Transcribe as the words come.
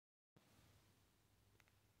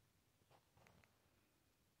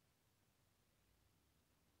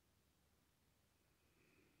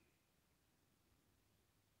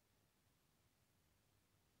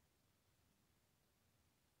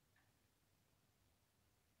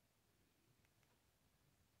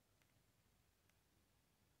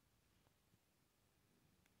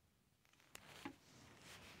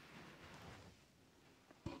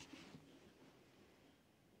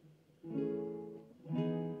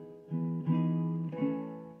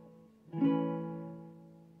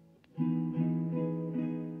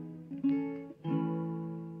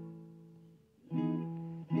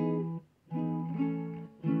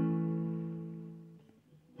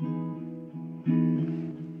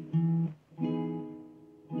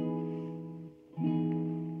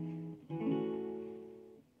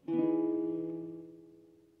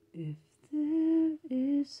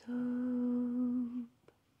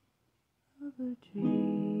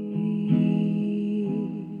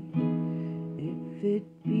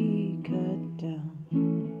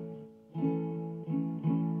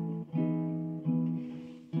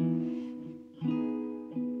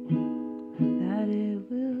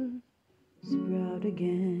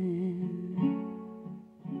again.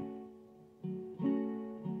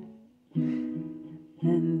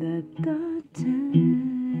 And that the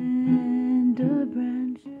tender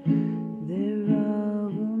branch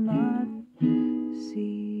thereof will not cease,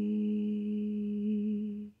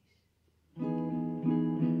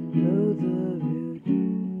 though the root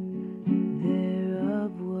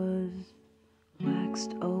thereof was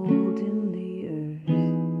waxed old in the earth,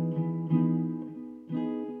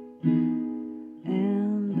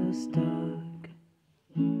 and the stalk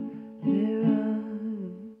thereof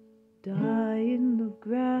die in the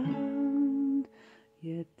ground,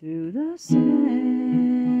 yet through the scent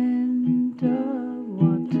of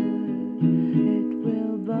water it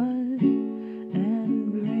will bud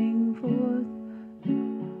and bring forth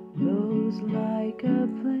rose like a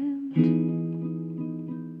plant.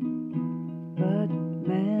 But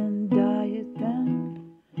man dieth and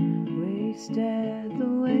wasteth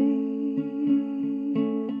away.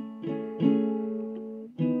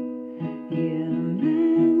 Yeah,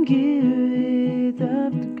 man giveth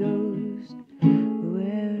up the ghost.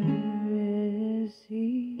 Where is he?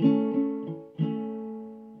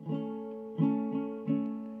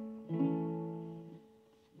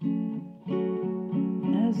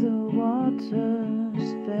 As the waters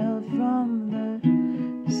fell from the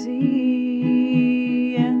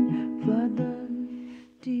sea and flood the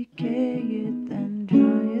decayeth and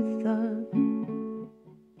dryeth up,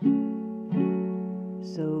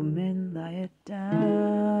 so men lieth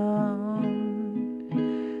down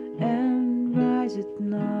and riseth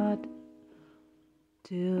not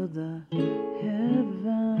till the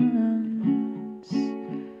heavens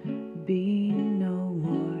be no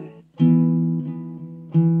more.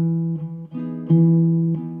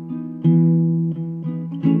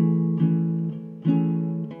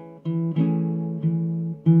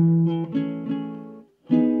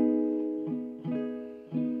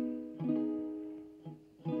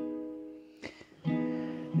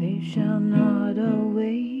 They shall not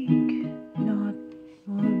awake, not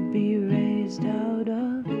nor be raised out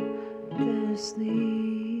of their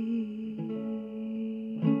sleep.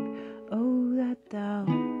 Oh, that thou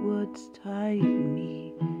wouldst hide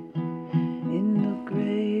me in the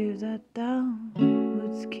grave, that thou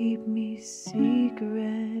wouldst keep me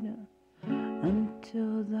secret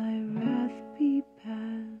until thy wrath be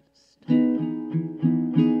past,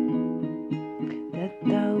 that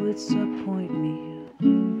thou wouldst appoint me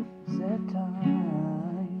set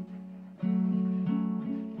time.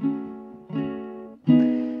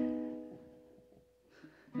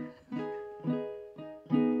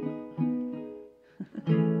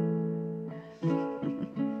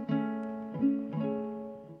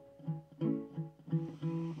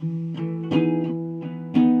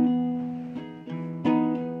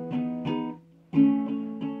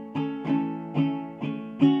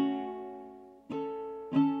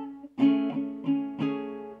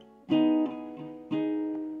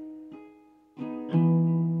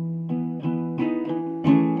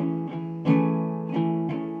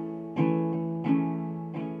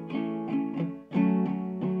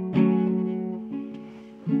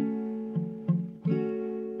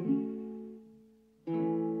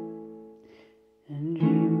 And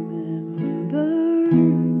remember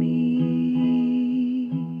me,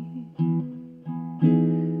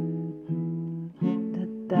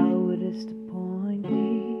 that thou wouldest appoint me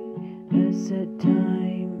a set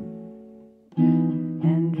time.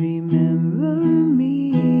 And remember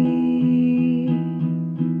me,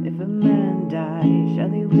 if a man die, shall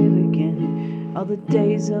he live again all the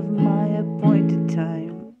days of my appointed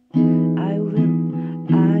time? I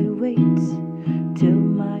wait till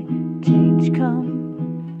my change come.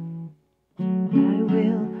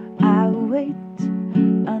 I wait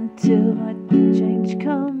until my change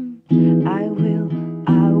come. I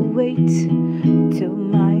wait till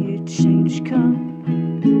my change come.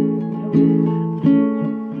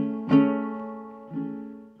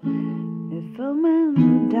 If a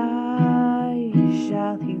man die,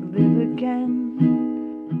 shall he live again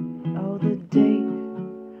all the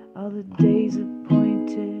days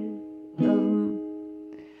appointed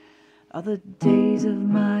all the days of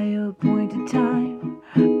my appointed time?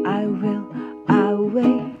 I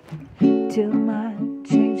wait till my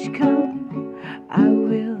change come. I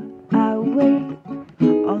wait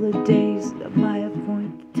all the days of my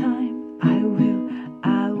appointed time. I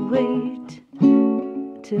wait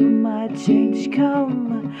till my change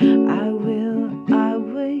come. I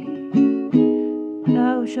wait.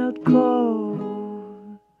 Thou shalt call,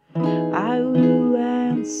 I will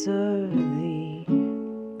answer thee.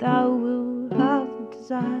 Thou wilt have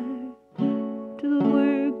desire to the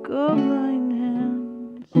work of thine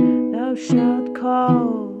hands. Thou thou shalt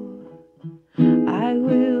call, I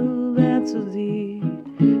will answer thee.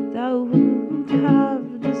 Thou wilt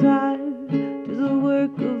have desire to the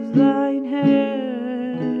work of thine hands.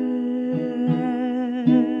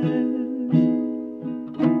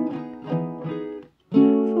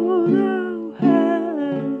 For thou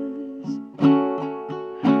hast,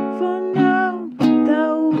 for now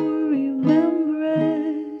thou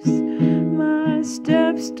rememberest my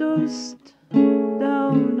steps, dost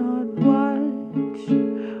thou not watch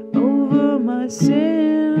over my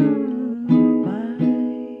sin?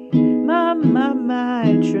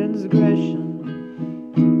 My transgression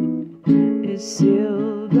is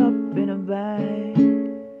sealed up in a bag,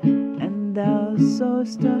 and thou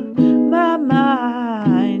sawest up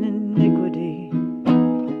mine iniquity.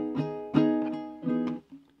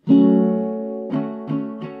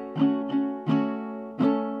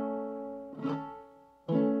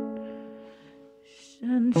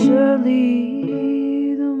 And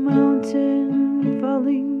surely the mountain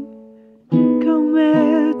falling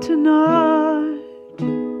cometh tonight,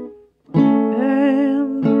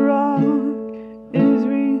 and the rock is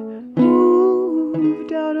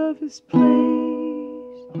removed out of his place,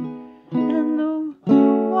 and the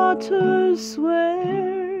waters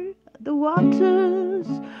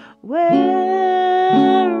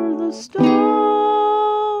where the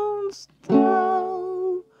stones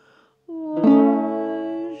thou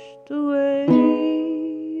washed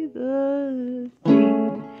away the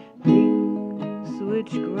things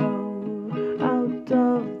which grow out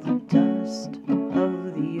of the dust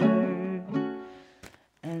of the earth,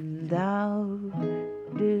 and thou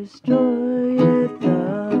destroyest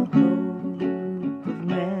the hope of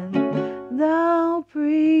men. Thou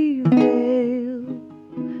prevailest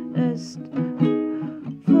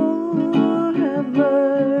forever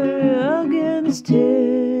against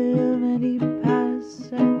him, and he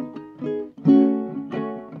passeth.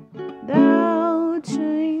 Thou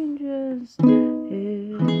changest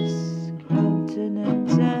his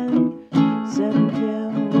countenance and send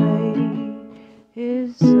him away.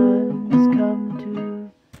 His sons come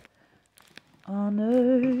to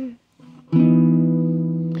honor,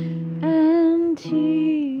 and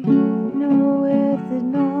he knoweth it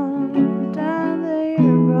not, and they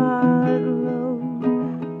are brought low,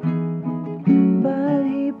 but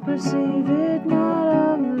he perceiveth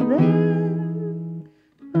not of them,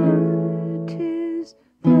 but his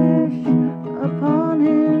flesh upon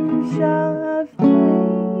him shall have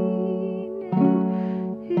pain,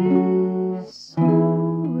 and his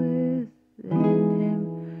soul within him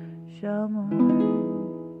shall mourn.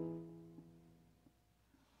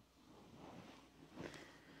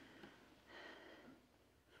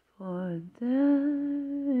 For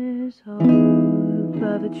there is hope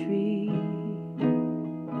of a tree,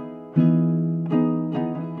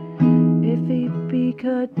 if it be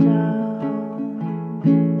cut down,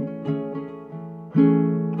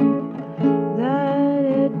 that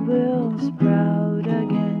it will sprout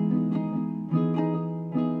again,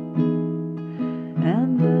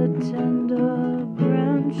 and the tender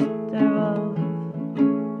branch thereof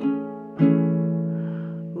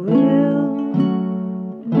will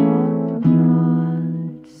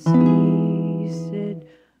not cease. It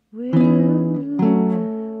will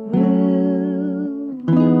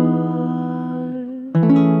not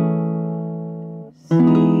cease.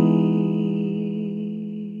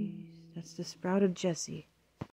 That's the sprout of Jesse.